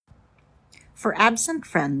For absent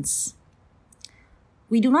friends,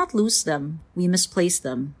 we do not lose them, we misplace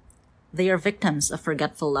them. They are victims of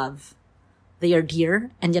forgetful love. They are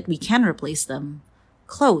dear, and yet we can replace them.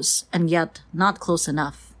 Close, and yet not close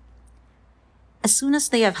enough. As soon as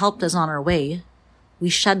they have helped us on our way, we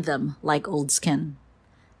shed them like old skin.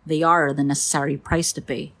 They are the necessary price to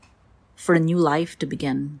pay for a new life to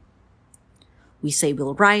begin. We say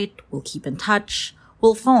we'll write, we'll keep in touch,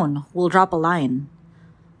 we'll phone, we'll drop a line.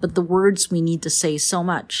 But the words we need to say so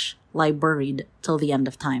much lie buried till the end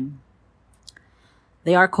of time.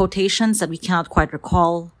 They are quotations that we cannot quite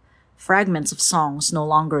recall, fragments of songs no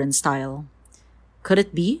longer in style. Could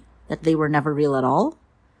it be that they were never real at all?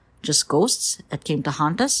 Just ghosts that came to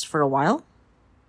haunt us for a while?